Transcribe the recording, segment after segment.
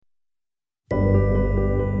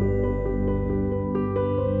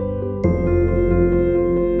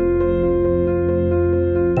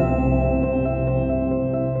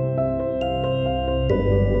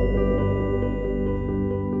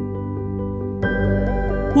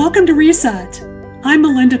Welcome to Reset. I'm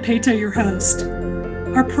Melinda Pato, your host.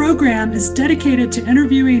 Our program is dedicated to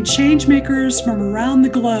interviewing changemakers from around the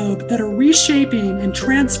globe that are reshaping and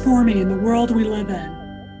transforming the world we live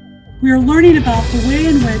in. We are learning about the way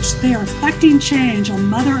in which they are affecting change on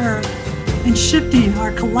Mother Earth and shifting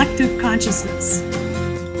our collective consciousness.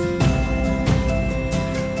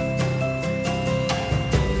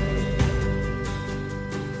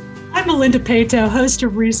 I'm Melinda Pato, host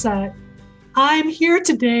of Reset. I'm here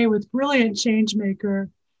today with brilliant changemaker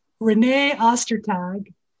Renee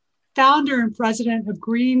Ostertag, founder and president of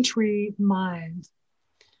Green Tree Mind.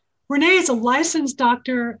 Renee is a licensed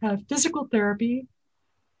doctor of physical therapy.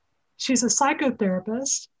 She's a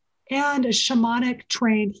psychotherapist and a shamanic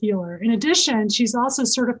trained healer. In addition, she's also a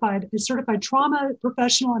certified trauma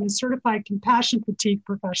professional and a certified compassion fatigue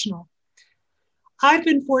professional. I've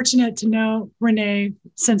been fortunate to know Renee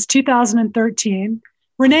since 2013.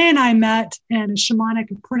 Renee and I met in a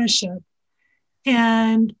shamanic apprenticeship,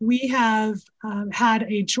 and we have had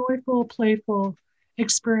a joyful, playful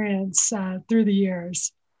experience through the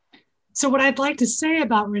years. So what I'd like to say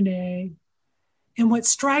about Renee and what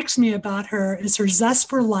strikes me about her is her zest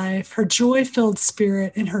for life, her joy-filled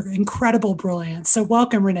spirit, and her incredible brilliance. So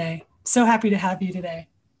welcome, Renee. So happy to have you today.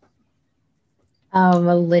 Oh,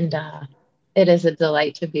 Melinda, it is a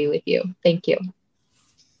delight to be with you. Thank you.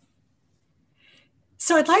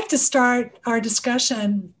 So I'd like to start our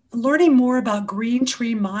discussion learning more about Green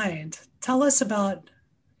Tree Mind. Tell us about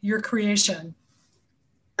your creation.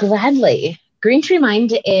 Gladly. Green Tree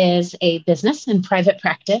Mind is a business and private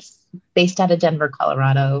practice based out of Denver,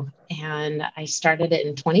 Colorado. And I started it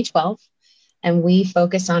in 2012. And we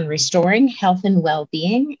focus on restoring health and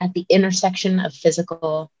well-being at the intersection of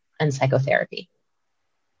physical and psychotherapy.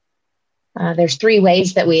 There's three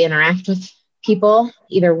ways that we interact with people,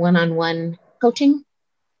 either one-on-one coaching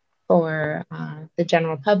for the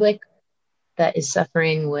general public that is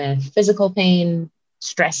suffering with physical pain,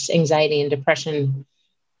 stress, anxiety, and depression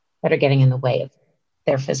that are getting in the way of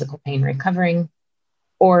their physical pain recovering,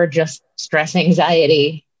 or just stress,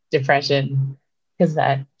 anxiety, depression, because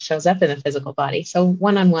that shows up in the physical body. So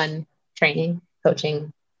one-on-one training,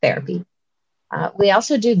 coaching, therapy. We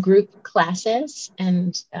also do group classes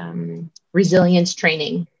and resilience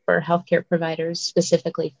training for healthcare providers,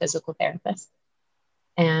 specifically physical therapists.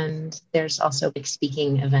 And there's also big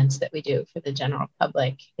speaking events that we do for the general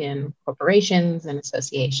public in corporations and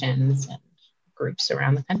associations and groups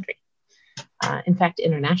around the country. In fact,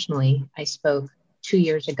 internationally, I spoke 2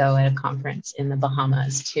 years ago at a conference in the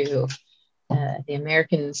Bahamas to the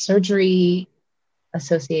American Surgery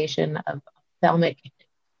Association of Ophthalmic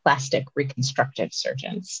Plastic Reconstructive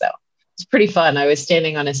Surgeons. So it's pretty fun. I was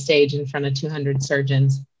standing on a stage in front of 200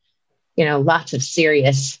 surgeons, lots of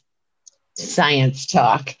serious science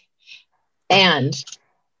talk, and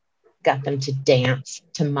got them to dance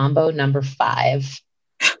to Mambo number 5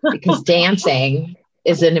 because dancing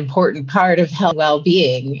is an important part of health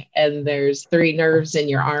well-being. And there's 3 nerves in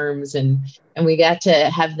your arms, and we got to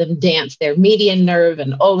have them dance their median nerve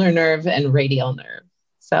and ulnar nerve and radial nerve.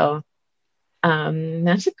 So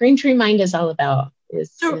that's what Green Tree Mind is all about,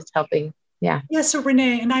 is helping. Yeah. Yeah. So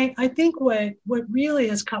Renee, and I think what really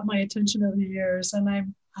has caught my attention over the years,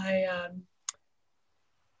 and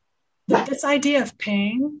this idea of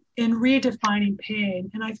pain and redefining pain.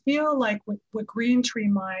 And I feel like what Green Tree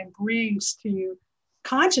Mind brings to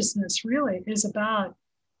consciousness really is about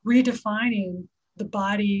redefining the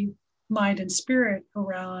body, mind, and spirit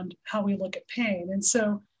around how we look at pain. And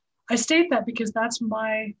so I state that because that's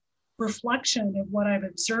my reflection of what I've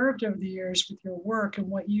observed over the years with your work and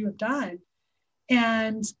what you have done.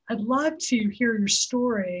 And I'd love to hear your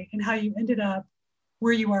story and how you ended up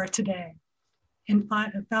where you are today in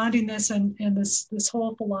founding this and this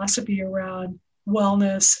whole philosophy around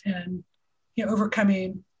wellness and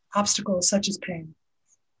overcoming obstacles such as pain.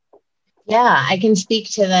 Yeah, I can speak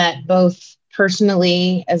to that both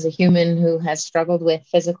personally as a human who has struggled with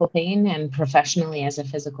physical pain and professionally as a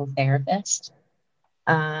physical therapist.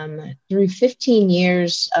 Through 15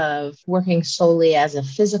 years of working solely as a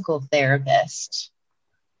physical therapist,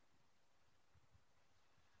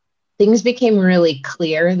 things became really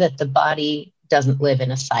clear that the body doesn't live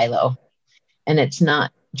in a silo. And it's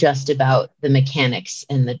not just about the mechanics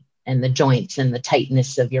and the joints and the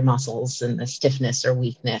tightness of your muscles and the stiffness or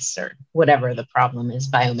weakness or whatever the problem is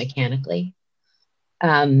biomechanically.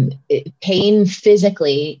 Pain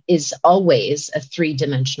physically is always a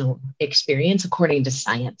 3-dimensional experience according to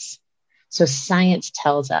science. So science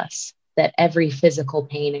tells us that every physical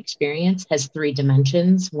pain experience has 3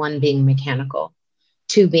 dimensions, 1 being mechanical,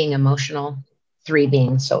 2 being emotional, 3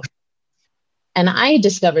 being social. And I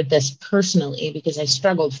discovered this personally because I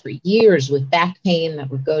struggled for years with back pain that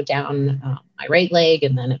would go down my right leg,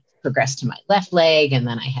 and then it progressed to my left leg. And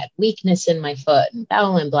then I had weakness in my foot and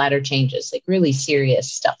bowel and bladder changes, like really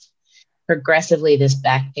serious stuff. Progressively, this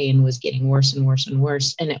back pain was getting worse and worse and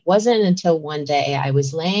worse. And it wasn't until one day I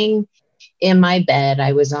was laying in my bed.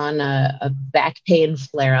 I was on a back pain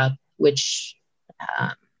flare up, which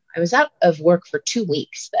I was out of work for 2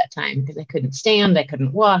 weeks that time because I couldn't stand, I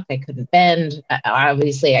couldn't walk, I couldn't bend.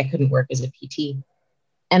 Obviously, I couldn't work as a PT.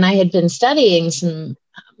 And I had been studying some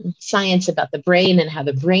science about the brain and how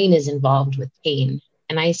the brain is involved with pain.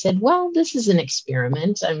 And I said, well, this is an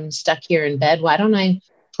experiment. I'm stuck here in bed. Why don't I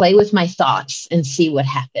play with my thoughts and see what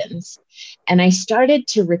happens? And I started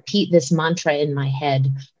to repeat this mantra in my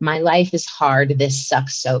head. My life is hard. This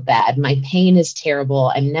sucks so bad. My pain is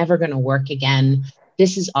terrible. I'm never going to work again.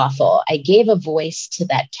 This is awful. I gave a voice to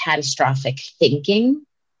that catastrophic thinking.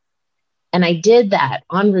 And I did that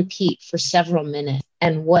on repeat for several minutes.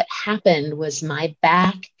 And what happened was my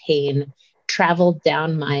back pain traveled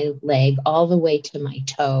down my leg all the way to my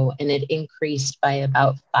toe, and it increased by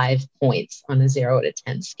about 5 points on a 0 to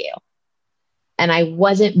 10 scale. And I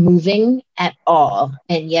wasn't moving at all.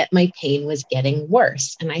 And yet my pain was getting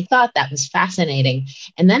worse. And I thought that was fascinating.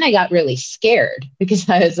 And then I got really scared because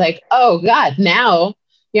I was like, oh God, now,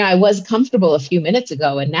 I was comfortable a few minutes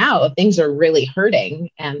ago, and now things are really hurting.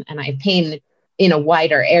 And I have pain in a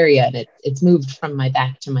wider area, and it's moved from my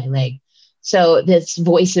back to my leg. So this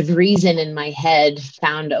voice of reason in my head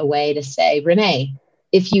found a way to say, Renee,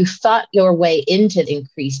 if you thought your way into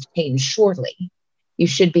increased pain shortly, you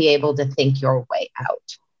should be able to think your way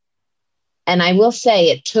out. And I will say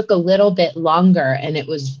it took a little bit longer, and it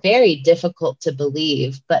was very difficult to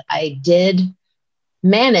believe, but I did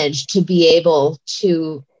manage to be able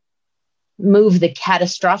to move the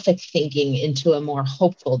catastrophic thinking into a more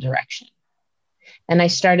hopeful direction. And I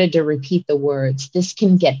started to repeat the words, this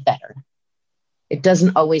can get better. It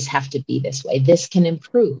doesn't always have to be this way. This can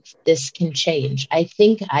improve. This can change. I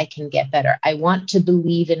think I can get better. I want to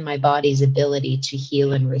believe in my body's ability to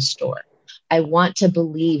heal and restore. I want to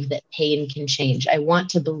believe that pain can change. I want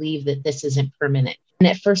to believe that this isn't permanent. And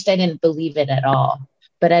at first, I didn't believe it at all.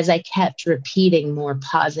 But as I kept repeating more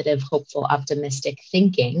positive, hopeful, optimistic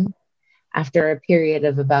thinking, after a period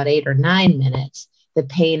of about 8 or 9 minutes, the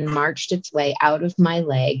pain marched its way out of my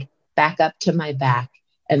leg, back up to my back,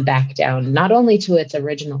 and back down, not only to its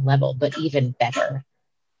original level, but even better.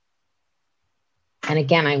 And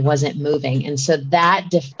again, I wasn't moving. And so that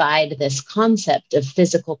defied this concept of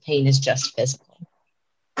physical pain is just physical.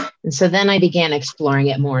 And so then I began exploring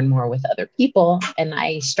it more and more with other people. And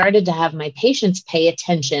I started to have my patients pay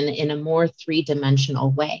attention in a more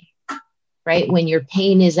 3-dimensional way, right? When your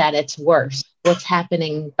pain is at its worst, what's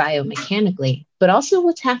happening biomechanically, but also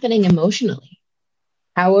what's happening emotionally.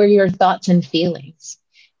 How are your thoughts and feelings?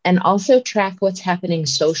 And also track what's happening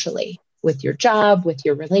socially with your job, with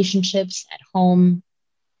your relationships at home.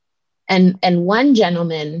 And one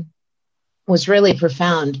gentleman was really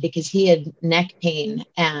profound because he had neck pain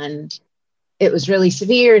and it was really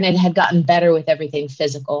severe and it had gotten better with everything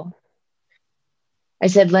physical. I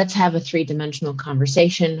said, let's have a 3-dimensional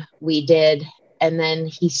conversation. We did. And then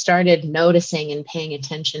he started noticing and paying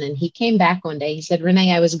attention. And he came back one day. He said,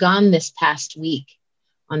 Renee, I was gone this past week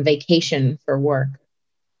on vacation for work.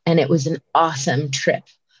 And it was an awesome trip.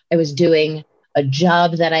 I was doing a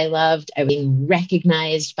job that I loved. I was being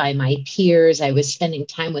recognized by my peers. I was spending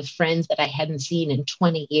time with friends that I hadn't seen in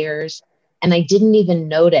 20 years. And I didn't even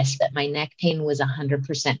notice that my neck pain was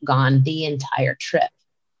 100% gone the entire trip.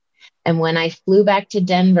 And when I flew back to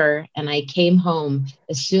Denver and I came home,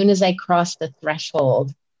 as soon as I crossed the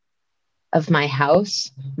threshold of my house,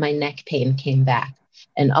 my neck pain came back.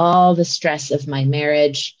 And all the stress of my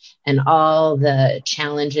marriage and all the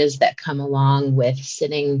challenges that come along with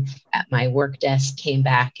sitting at my work desk came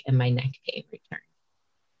back and my neck pain returned.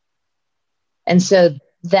 And so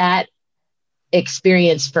that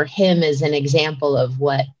experience for him is an example of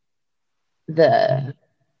what the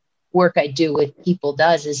work I do with people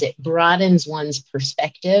does, is it broadens one's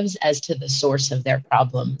perspectives as to the source of their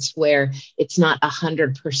problems, where it's not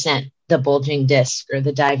 100% the bulging disc or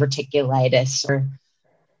the diverticulitis or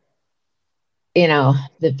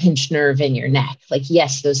the pinched nerve in your neck. Like,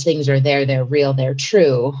 yes, those things are there, they're real, they're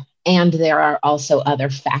true. And there are also other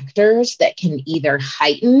factors that can either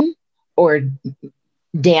heighten or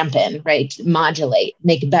dampen, right? Modulate,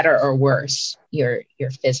 make better or worse your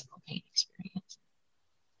physical pain experience.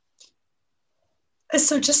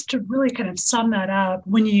 So just to really kind of sum that up,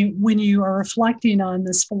 when you are reflecting on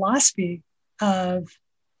this philosophy of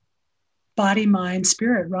body, mind,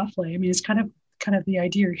 spirit, roughly, I mean, it's kind kind of the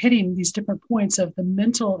idea you're hitting these different points of the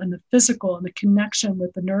mental and the physical and the connection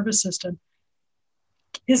with the nervous system.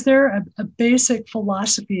 Is there a basic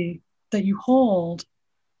philosophy that you hold,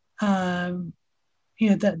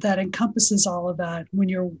 that encompasses all of that when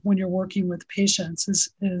you're working with patients?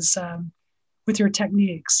 Is with your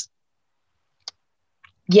techniques?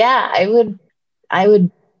 Yeah, I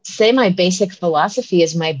would say my basic philosophy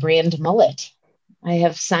is my brand mullet. I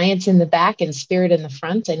have science in the back and spirit in the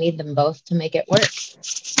front. I need them both to make it work.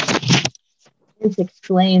 This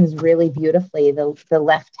explains really beautifully the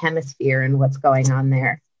left hemisphere and what's going on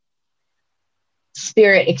there.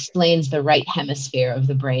 Spirit explains the right hemisphere of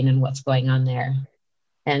the brain and what's going on there.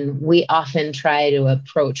 And we often try to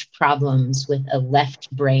approach problems with a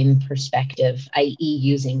left brain perspective, i.e.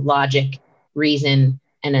 using logic, reason,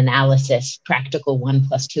 and analysis, practical 1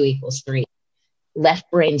 + 2 = 3.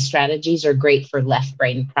 Left brain strategies are great for left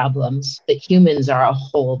brain problems, but humans are a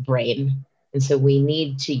whole brain. And so we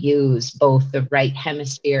need to use both the right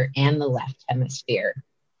hemisphere and the left hemisphere.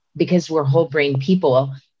 Because we're whole brain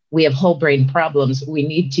people, we have whole brain problems, we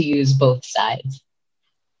need to use both sides.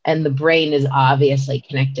 And the brain is obviously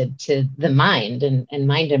connected to the mind, and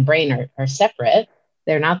mind and brain are separate.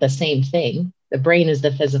 They're not the same thing. The brain is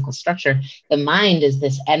the physical structure. The mind is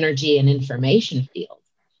this energy and information field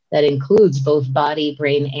that includes both body,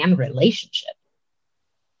 brain, and relationship.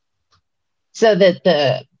 So that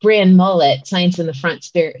the brand mullet, science in the front,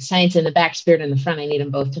 spirit, science in the back, spirit in the front, I need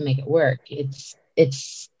them both to make it work.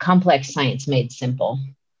 It's complex science made simple.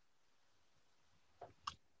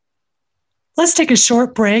 Let's take a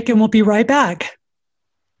short break and we'll be right back.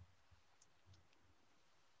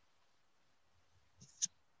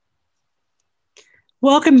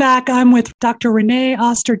 Welcome back. I'm with Dr. Renee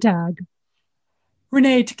Ostertag.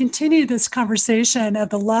 Renee, to continue this conversation of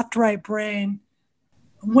the left-right brain,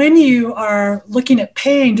 when you are looking at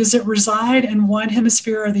pain, does it reside in one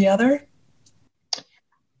hemisphere or the other?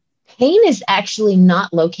 Pain is actually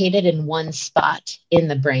not located in one spot in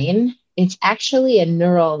the brain. It's actually a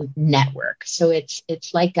neural network. So it's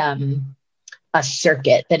like a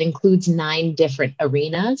circuit that includes 9 different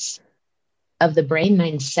arenas of the brain,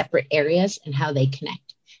 9 separate areas, and how they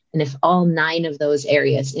connect. And if all 9 of those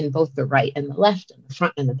areas in both the right and the left and the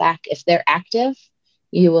front and the back, if they're active,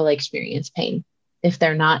 you will experience pain. If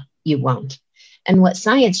they're not, you won't. And what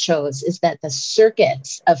science shows is that the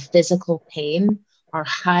circuits of physical pain are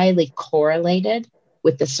highly correlated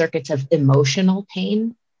with the circuits of emotional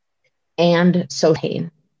pain and social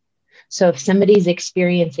pain. So if somebody's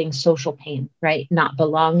experiencing social pain, right, not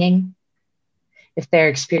belonging, if they're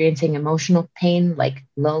experiencing emotional pain like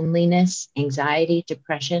loneliness, anxiety,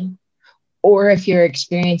 depression, or if you're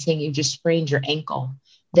experiencing, you just sprained your ankle,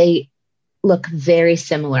 they look very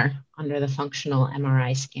similar under the functional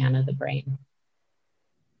MRI scan of the brain.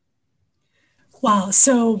 Wow.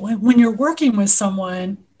 So when you're working with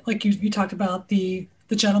someone, like you talked about the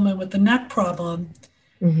gentleman with the neck problem,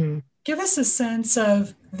 Mm-hmm. give us a sense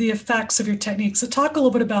of the effects of your techniques. So talk a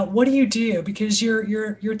little bit about what do you do, because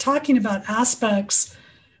you're talking about aspects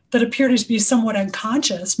that appear to be somewhat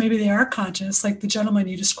unconscious. Maybe they are conscious, like the gentleman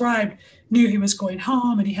you described knew he was going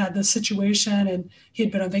home and he had this situation and he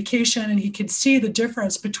had been on vacation and he could see the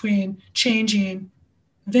difference between changing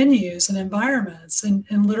venues and environments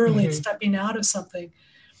and literally stepping out of something.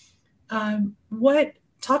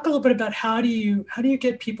 Talk a little bit about how do you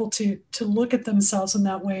get people to look at themselves in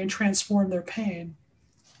that way and transform their pain?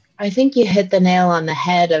 I think you hit the nail on the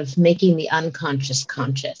head of making the unconscious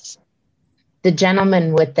conscious. The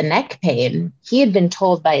gentleman with the neck pain, he had been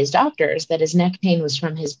told by his doctors that his neck pain was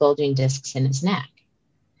from his bulging discs in his neck.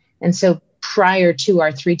 And so prior to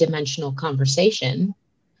our 3-dimensional conversation,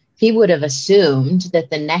 he would have assumed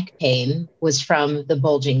that the neck pain was from the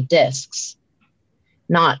bulging discs,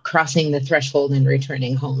 not crossing the threshold and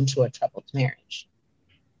returning home to a troubled marriage.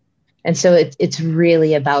 And so it's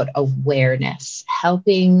really about awareness.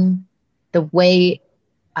 Helping, the way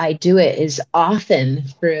I do it is often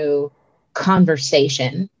through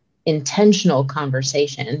conversation, intentional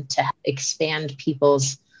conversation, to expand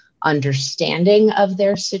people's understanding of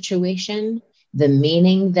their situation, the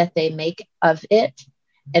meaning that they make of it,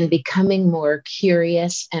 and becoming more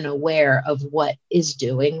curious and aware of what is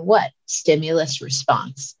doing what. Stimulus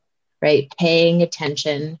response, right? Paying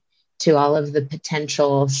attention to all of the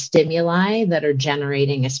potential stimuli that are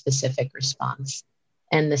generating a specific response.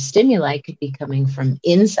 And the stimuli could be coming from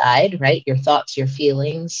inside, right? Your thoughts, your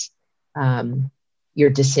feelings, your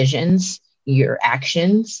decisions, your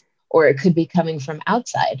actions, or it could be coming from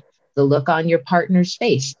outside. The look on your partner's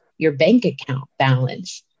face, your bank account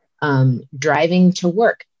balance, driving to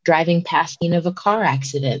work, driving past the scene of a car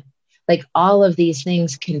accident. Like all of these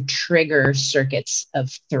things can trigger circuits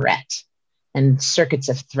of threat, and circuits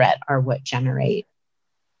of threat are what generate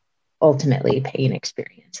ultimately pain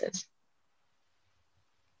experiences.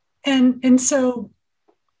 And so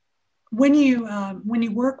when you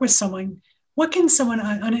work with someone, what can someone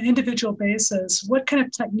on an individual basis, what kind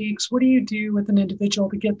of techniques, what do you do with an individual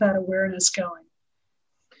to get that awareness going?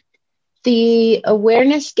 The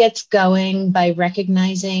awareness gets going by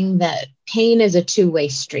recognizing that pain is a two-way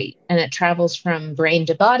street, and it travels from brain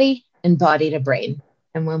to body and body to brain.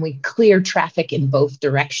 And when we clear traffic in both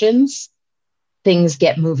directions, things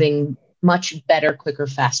get moving much better, quicker,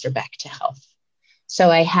 faster back to health.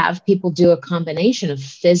 So I have people do a combination of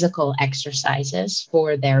physical exercises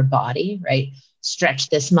for their body, right? Stretch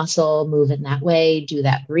this muscle, move in that way, do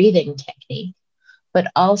that breathing technique, but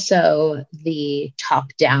also the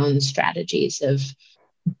top-down strategies of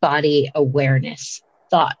body awareness,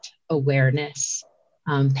 thought awareness,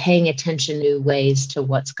 paying attention new ways to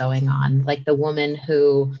what's going on. Like the woman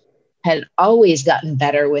who had always gotten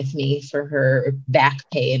better with me for her back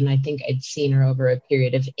pain. I think I'd seen her over a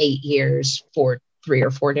period of 8 years for 3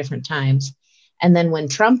 or 4 different times. And then when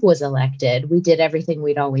Trump was elected, we did everything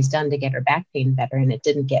we'd always done to get her back pain better, and it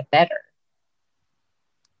didn't get better.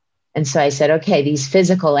 And so I said, okay, these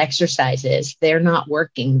physical exercises, they're not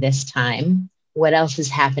working this time. What else is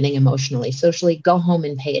happening emotionally, socially? Go home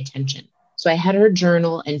and pay attention. So I had her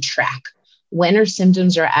journal and track when her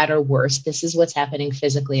symptoms are at her worst. This is what's happening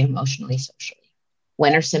physically, emotionally, socially.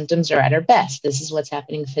 When her symptoms are at her best, this is what's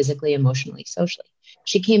happening physically, emotionally, socially.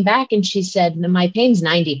 She came back and she said, my pain's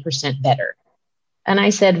 90% better. And I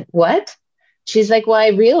said, what? She's like, well, I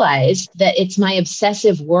realized that it's my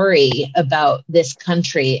obsessive worry about this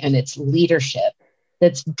country and its leadership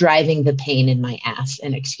that's driving the pain in my ass.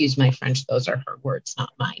 And excuse my French, those are her words,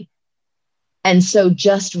 not mine. And so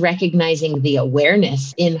just recognizing the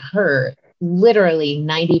awareness in her, literally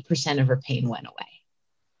 90% of her pain went away.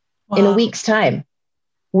 Wow. In a week's time,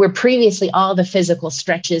 where previously all the physical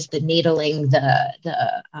stretches, the needling, the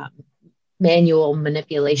manual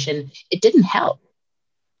manipulation, it didn't help.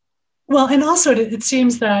 Well, and also it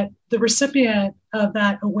seems that the recipient of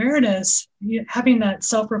that awareness, having that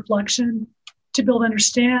self-reflection to be able to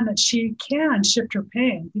understand that she can shift her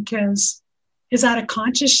pain, because is that a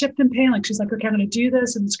conscious shift in pain? Like she's like, okay, I'm going to do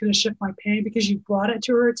this and it's going to shift my pain because you brought it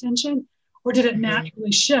to her attention? Or did it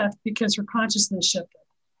naturally shift because her consciousness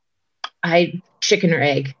shifted? Chicken or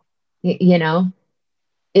egg, you know?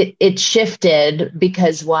 It shifted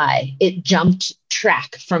because why? It jumped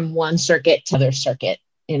track from one circuit to other circuit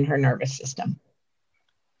in her nervous system.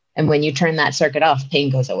 And when you turn that circuit off, pain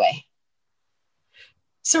goes away.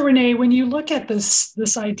 So Renee, when you look at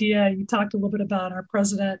this idea, you talked a little bit about our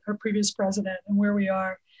previous president and where we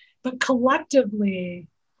are, but collectively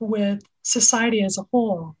with society as a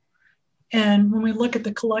whole, and when we look at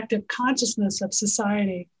the collective consciousness of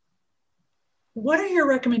society, what are your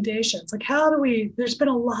recommendations? Like how do there's been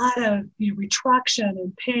a lot of retraction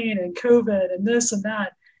and pain and COVID and this and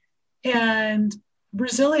that, and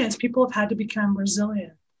resilience, people have had to become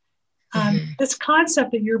resilient. This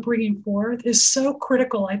concept that you're bringing forth is so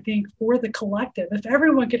critical, I think, for the collective. If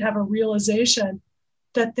everyone could have a realization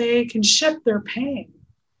that they can shift their pain,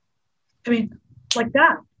 I mean, like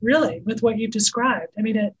that, really, with what you've described. I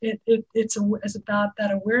mean, it's about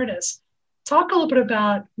that awareness. Talk a little bit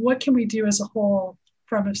about what can we do as a whole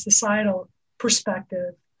from a societal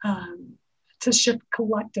perspective to shift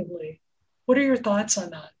collectively. What are your thoughts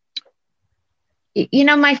on that?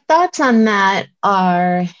 My thoughts on that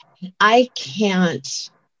are, I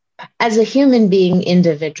can't, as a human being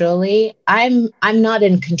individually, I'm not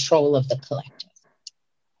in control of the collective.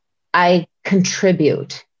 I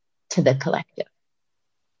contribute to the collective.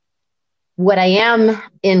 What I am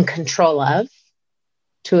in control of,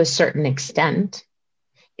 to a certain extent,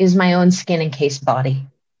 is my own skin encased body.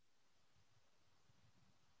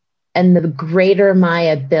 And the greater my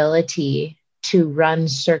ability to run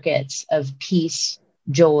circuits of peace,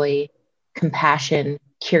 joy, compassion,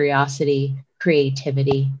 curiosity,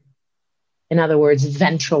 creativity. In other words,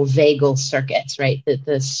 ventral vagal circuits, right?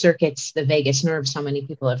 The circuits, the vagus nerve, so many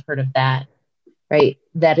people have heard of that, right?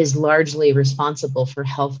 That is largely responsible for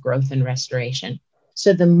health, growth, and restoration.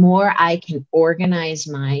 So the more I can organize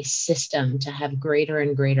my system to have greater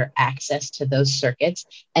and greater access to those circuits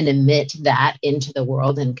and emit that into the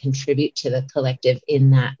world and contribute to the collective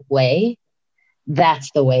in that way,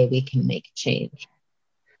 that's the way we can make change.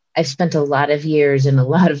 I've spent a lot of years in a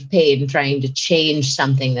lot of pain trying to change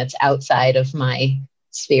something that's outside of my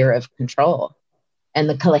sphere of control. And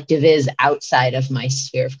the collective is outside of my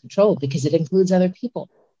sphere of control because it includes other people.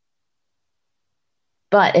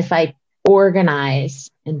 But if I organize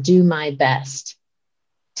and do my best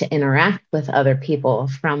to interact with other people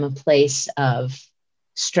from a place of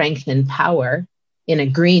strength and power in a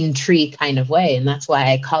green tree kind of way. And that's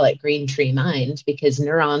why I call it green tree mind, because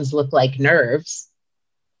neurons look like nerves.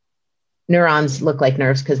 Neurons look like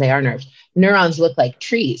nerves because they are nerves. Neurons look like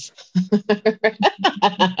trees.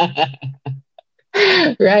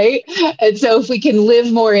 Right? And so if we can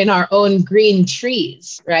live more in our own green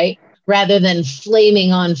trees, right? Rather than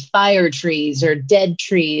flaming on fire trees or dead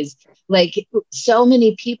trees, like so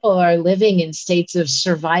many people are living in states of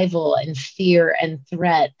survival and fear and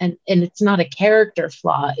threat. And it's not a character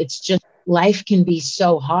flaw. It's just life can be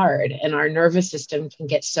so hard and our nervous system can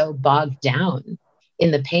get so bogged down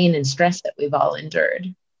in the pain and stress that we've all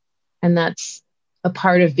endured. And that's a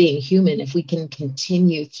part of being human. If we can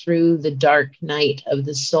continue through the dark night of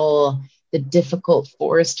the soul, the difficult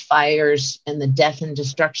forest fires and the death and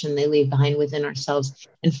destruction they leave behind within ourselves,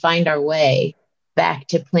 and find our way back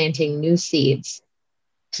to planting new seeds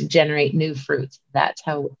to generate new fruits, that's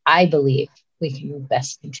how I believe we can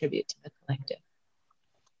best contribute to the collective.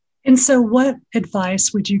 And so what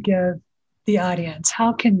advice would you give the audience?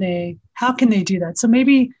 How can they do that? So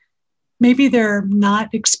maybe they're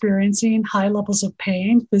not experiencing high levels of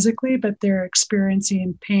pain physically, but they're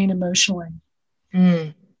experiencing pain emotionally.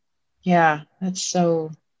 Yeah, it's so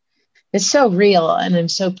real. And I'm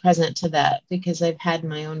so present to that because I've had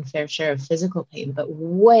my own fair share of physical pain, but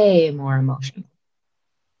way more emotional.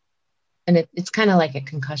 And it's kind of like a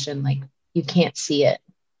concussion, like you can't see it.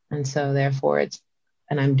 And so therefore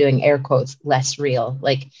and I'm doing air quotes, less real.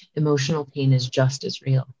 Like emotional pain is just as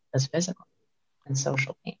real as physical and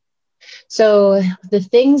social pain. So the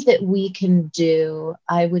things that we can do,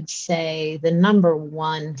 I would say the number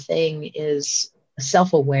one thing is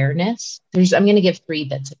self-awareness. I'm going to give 3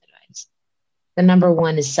 bits of advice. The number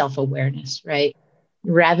one is self-awareness, right?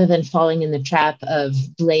 Rather than falling in the trap of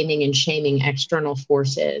blaming and shaming external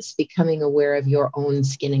forces, becoming aware of your own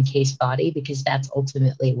skin and case body, because that's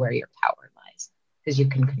ultimately where your power lies, because you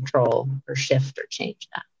can control or shift or change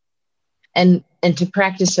that. And to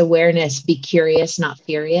practice awareness, be curious, not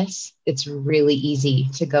furious. It's really easy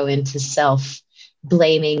to go into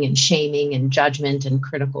self-blaming and shaming and judgment and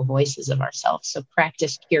critical voices of ourselves. So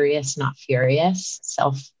practice curious, not furious,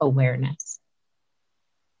 self-awareness.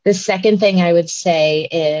 The second thing I would say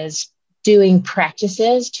is doing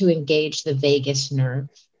practices to engage the vagus nerve,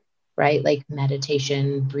 right? Like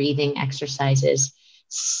meditation, breathing exercises,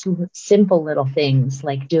 simple little things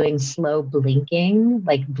like doing slow blinking,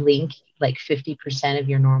 like blink like 50% of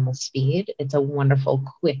your normal speed. It's a wonderful,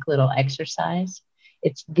 quick little exercise.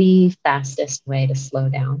 It's the fastest way to slow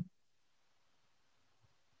down.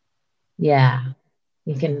 Yeah,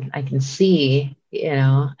 I can see,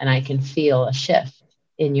 and I can feel a shift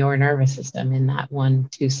in your nervous system in that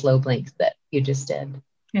 1-2 slow blinks that you just did.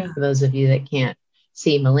 Yeah. For those of you that can't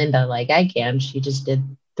see Melinda like I can, she just did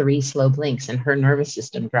 3 slow blinks and her nervous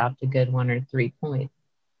system dropped a good 1 or 3 points.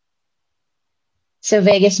 So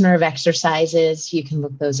vagus nerve exercises, you can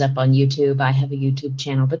look those up on YouTube. I have a YouTube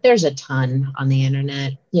channel, but there's a ton on the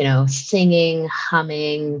internet, singing,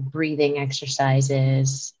 humming, breathing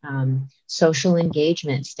exercises, social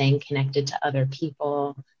engagement, staying connected to other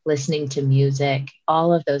people, listening to music,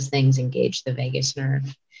 all of those things engage the vagus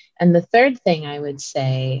nerve. And the third thing I would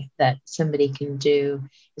say that somebody can do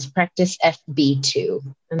is practice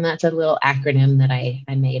FB2. And that's a little acronym that I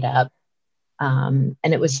made up. And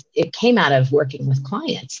it came out of working with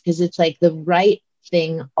clients because it's like the right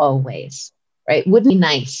thing always, right? Wouldn't it be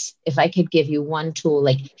nice if I could give you one tool,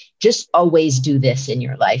 like just always do this in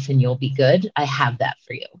your life and you'll be good? I have that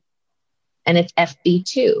for you. And it's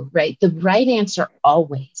FB2, right? The right answer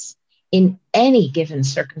always in any given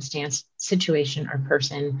circumstance, situation, or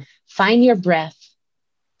person. Find your breath,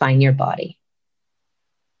 find your body.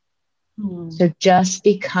 So just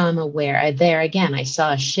become aware. There again, I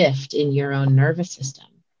saw a shift in your own nervous system,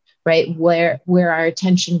 right? Where our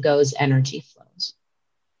attention goes, energy flows,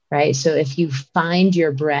 right? So if you find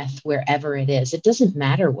your breath wherever it is, it doesn't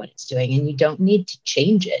matter what it's doing and you don't need to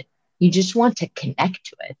change it. You just want to connect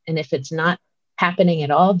to it. And if it's not happening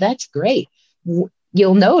at all, that's great.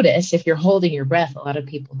 You'll notice if you're holding your breath, a lot of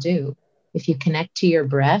people do. If you connect to your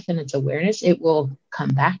breath and its awareness, it will come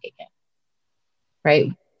back again,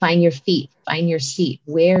 right? Find your feet, find your seat.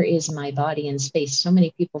 Where is my body in space? So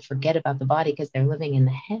many people forget about the body because they're living in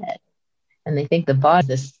the head and they think the body is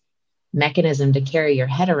this mechanism to carry your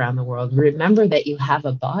head around the world. Remember that you have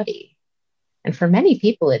a body. And for many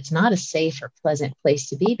people, it's not a safe or pleasant place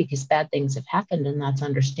to be because bad things have happened, and that's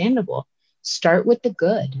understandable. Start with the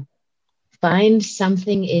good. Find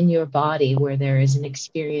something in your body where there is an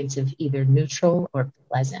experience of either neutral or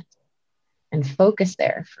pleasant. and focus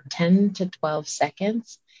there for 10 to 12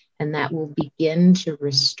 seconds. And that will begin to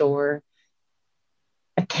restore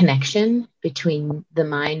a connection between the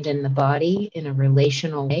mind and the body in a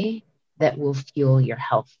relational way that will fuel your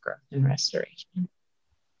health, growth, and restoration,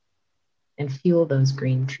 and fuel those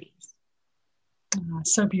green trees.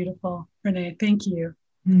 So beautiful, Renee. Thank you.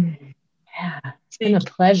 Yeah, it's been a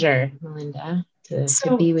pleasure, Melinda, to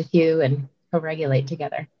be with you and co-regulate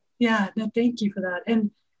together. Yeah, no, thank you for that.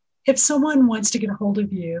 And if someone wants to get a hold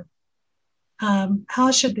of you,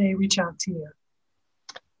 how should they reach out to you?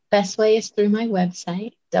 Best way is through my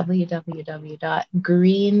website, www.green,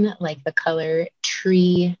 like the color,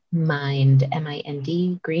 tree mind,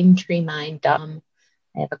 M-I-N-D, greentreemind.com.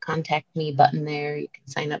 I have a contact me button there. You can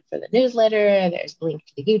sign up for the newsletter. There's a link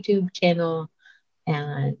to the YouTube channel.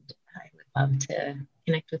 And I would love to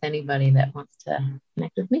connect with anybody that wants to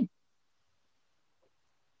connect with me.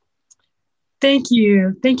 Thank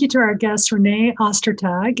you. Thank you to our guest, Renee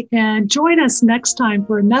Ostertag. And join us next time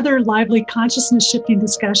for another lively consciousness shifting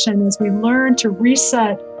discussion as we learn to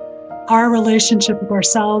reset our relationship with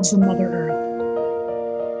ourselves and Mother Earth.